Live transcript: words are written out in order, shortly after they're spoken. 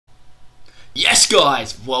Yes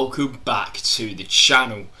guys, welcome back to the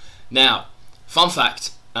channel. Now, fun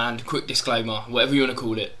fact and quick disclaimer, whatever you want to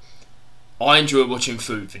call it, I enjoy watching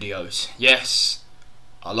food videos. Yes,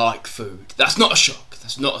 I like food. That's not a shock,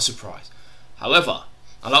 that's not a surprise. However,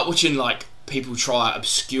 I like watching like people try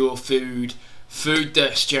obscure food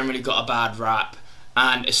that's generally got a bad rap,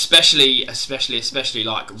 and especially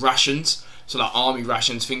like rations, so like army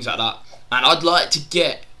rations, things like that. And I'd like to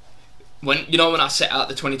get, when I set out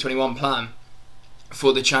the 2021 plan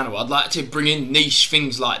for the channel, I'd like to bring in niche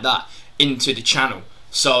things like that into the channel.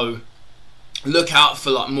 So look out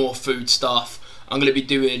for like more food stuff. I'm going to be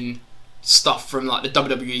doing stuff from like the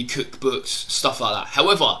WWE cookbooks, stuff like that.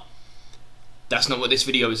 However, that's not what this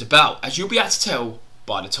video is about, as you'll be able to tell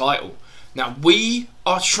by the title. Now, we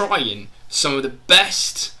are trying some of the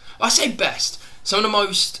best, I say best, some of the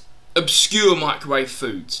most obscure microwave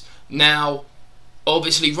foods. Now,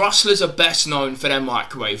 obviously, Rustlers are best known for their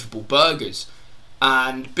microwavable burgers.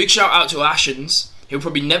 And big shout out to Ashens. He'll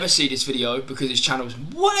probably never see this video because his channel is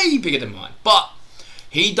way bigger than mine. But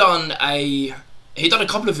he done a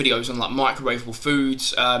couple of videos on like microwavable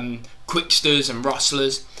foods, Quicksters and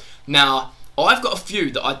Rustlers. Now, I've got a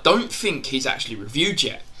few that I don't think he's actually reviewed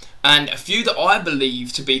yet, and a few that I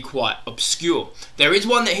believe to be quite obscure. There is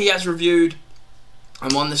one that he has reviewed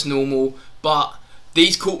and one that's normal, but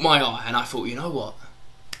these caught my eye and I thought, you know what,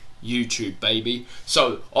 YouTube baby.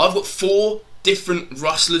 So I've got 4 different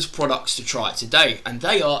Rustlers products to try today, and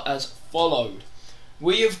they are as followed.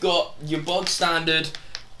 We have got your bog standard,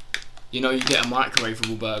 you get a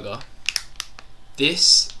microwavable burger.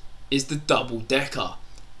 This is the double decker,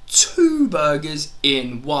 2 burgers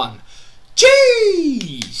in 1.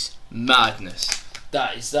 Jeez, madness,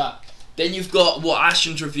 that is that. Then you've got what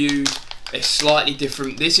Ashton's reviewed. It's slightly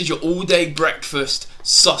different. This is your all-day breakfast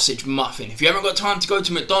sausage muffin. If you haven't got time to go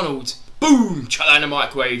to McDonald's, boom, chuck that in the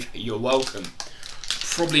microwave, you're welcome.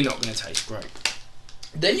 Probably not going to taste great.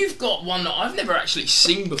 Then you've got one that I've never actually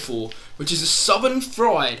seen before, which is a southern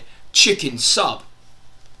fried chicken sub.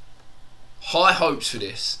 High hopes for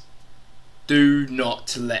this. Do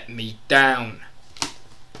not let me down.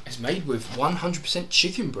 It's made with 100%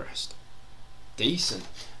 chicken breast. Decent.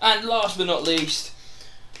 And last but not least,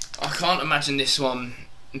 I can't imagine this one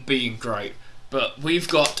being great, but we've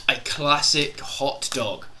got a classic hot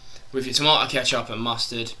dog with your tomato ketchup and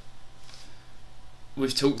mustard.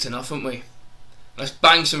 We've talked enough, haven't we? Let's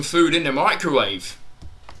bang some food in the microwave.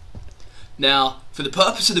 Now, for the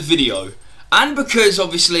purpose of the video, and because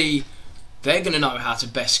obviously they're going to know how to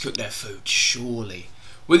best cook their food, surely,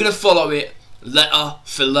 we're going to follow it letter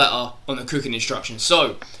for letter on the cooking instructions.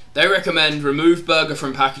 So, they recommend remove burger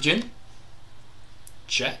from packaging.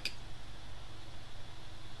 Check.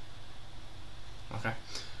 Okay.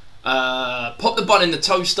 Pop the bun in the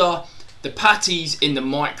toaster, the patties in the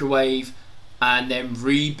microwave, and then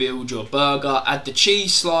rebuild your burger. Add the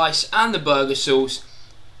cheese slice and the burger sauce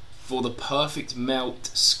for the perfect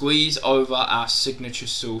melt. Squeeze over our signature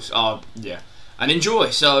sauce. Oh, yeah. And enjoy.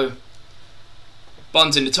 So,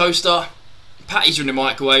 buns in the toaster, patties are in the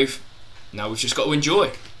microwave. Now we've just got to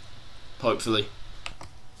enjoy. Hopefully.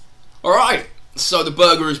 Alright, so the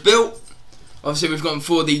burger is built. Obviously we've gone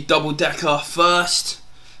for the double decker first.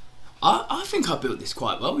 I think I built this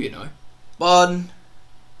quite well, Bun,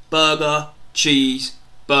 burger, cheese,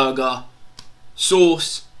 burger,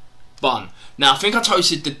 sauce, bun. Now I think I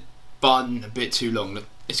toasted the bun a bit too long.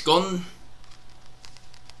 It's gone.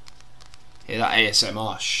 Yeah, that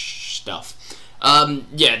ASMR stuff.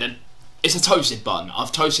 Yeah, it's a toasted bun.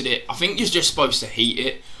 I've toasted it. I think you're just supposed to heat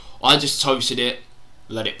it. I just toasted it,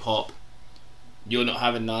 let it pop. You're not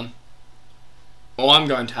having none. Or I'm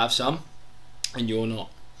going to have some, and you're not.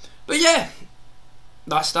 But yeah,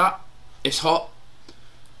 that's that. It's hot,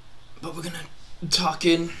 but we're gonna tuck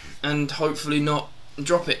in and hopefully not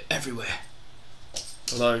drop it everywhere.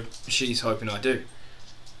 Although she's hoping I do.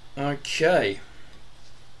 Okay.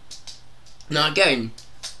 Now again,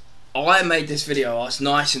 I made this video. It's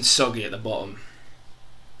nice and soggy at the bottom.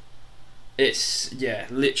 It's, yeah,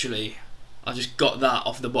 literally, I just got that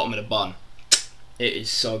off the bottom of the bun. It is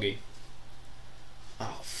soggy.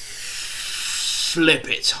 Oh, flip,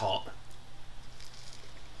 it's hot.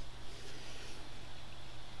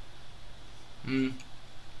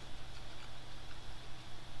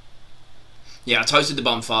 Yeah, I toasted the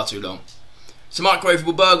bun far too long. It's a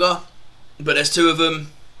microwavable burger, but there's 2 of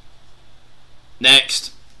them.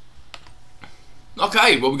 Next.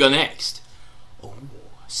 Okay, what we got next? Oh,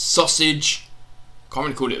 sausage. Can't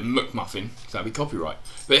really call it a McMuffin, because that'd be copyright.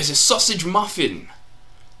 But it's a sausage muffin.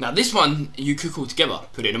 Now this one, you cook all together.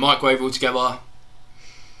 Put it in a microwave all together.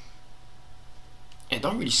 It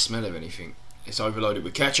don't really smell of anything. It's overloaded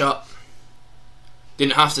with ketchup.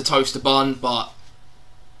 Didn't have to toast the bun, but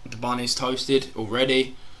the bun is toasted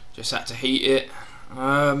already. Just had to heat it.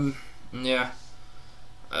 Yeah.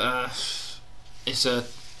 It's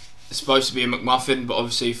supposed to be a McMuffin, but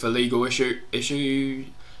obviously for legal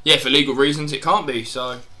for legal reasons it can't be.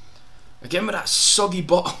 So again with that soggy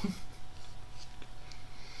bottom.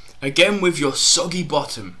 Again with your soggy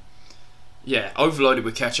bottom. Yeah, overloaded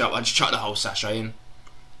with ketchup. I just chucked the whole sachet in.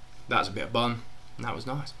 That was a bit of bun. And that was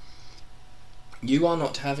nice. You are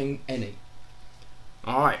not having any.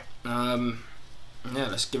 Alright. Yeah,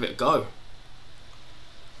 let's give it a go.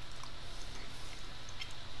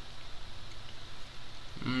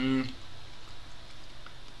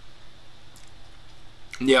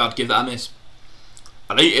 Yeah, I'd give that a miss.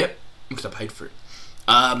 I'd eat it because I paid for it.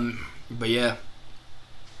 But yeah,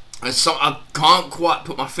 I can't quite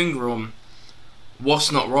put my finger on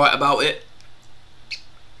what's not right about it.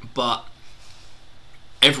 But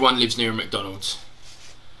everyone lives near a McDonald's.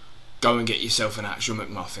 Go and get yourself an actual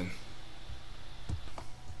McMuffin.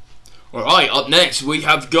 Alright, up next we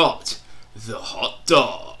have got the hot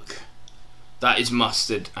dog. That is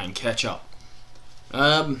mustard and ketchup.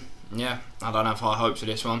 Yeah, I don't have high hopes for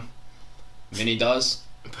this one. Minnie does,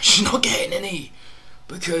 but she's not getting any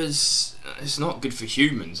because it's not good for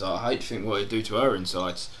humans. I hate to think what it'd do to her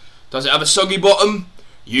insides. Does it have a soggy bottom?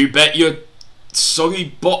 You bet your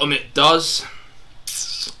soggy bottom it does.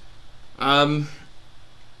 Bon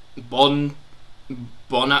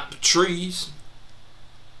app trees.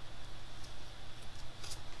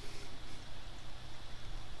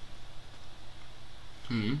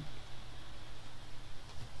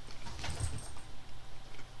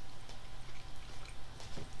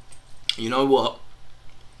 You know what?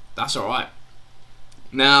 That's alright.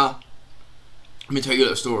 Now, let me tell you a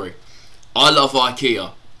little story. I love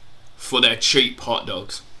IKEA for their cheap hot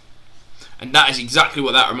dogs. And that is exactly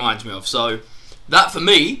what that reminds me of. So, that for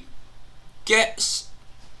me gets...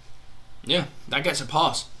 yeah, that gets a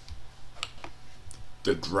pass.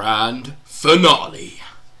 The grand finale.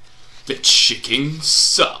 The chicken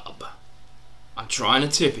sub. I'm trying to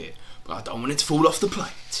tip it, but I don't want it to fall off the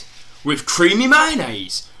plate. With creamy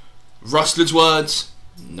mayonnaise. Rustlers' words,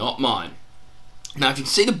 not mine. Now if you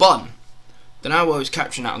can see the bun, then how I was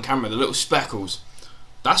capturing that on camera, the little speckles,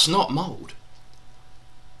 that's not mould.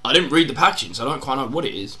 I didn't read the packaging, so I don't quite know what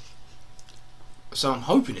it is. So I'm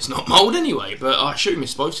hoping it's not mould anyway, but I assume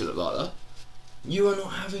it's supposed to look like that. You are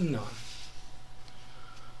not having none.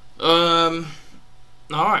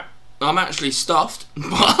 Alright. I'm actually stuffed,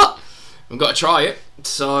 but I've got to try it.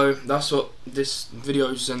 So that's what this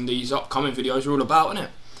videos and these upcoming videos are all about, isn't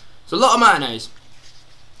it? It's a lot of mayonnaise.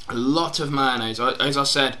 A lot of mayonnaise. As I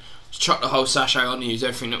said, just chuck the whole sachet on and use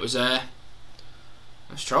everything that was there.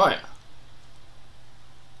 Let's try it.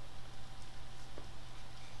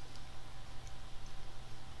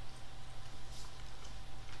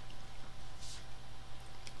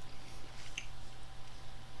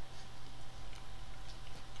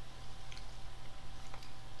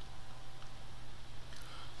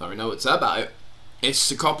 Don't really know what to say about it. It's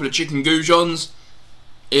a couple of chicken goujons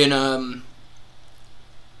in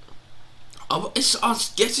I guess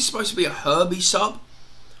it's supposed to be a herby sub,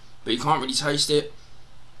 but you can't really taste it.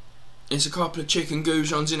 It's a couple of chicken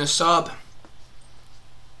goujons in a sub.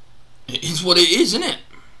 It is what it is, isn't it?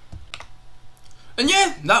 And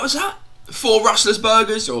yeah, that was that. 4 Rustlers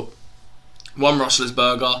burgers, or 1 Rustlers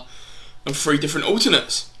burger, and 3 different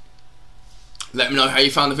alternates. Let me know how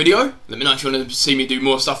you found the video. Let me know if you want to see me do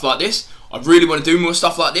more stuff like this. I really want to do more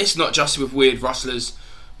stuff like this, not just with weird Rustlers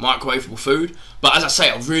microwavable food, but as I say,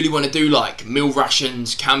 I really want to do like meal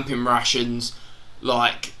rations, camping rations,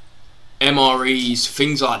 like MREs,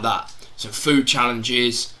 things like that. Some food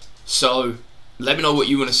challenges. So let me know what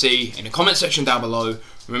you want to see in the comment section down below.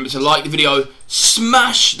 Remember to like the video,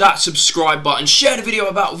 smash that subscribe button, share the video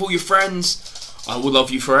about with all your friends. I will love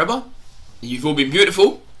you forever. You've all been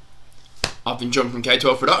beautiful. I've been John from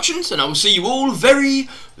K12 Productions, and I will see you all very,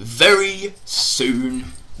 very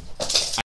soon.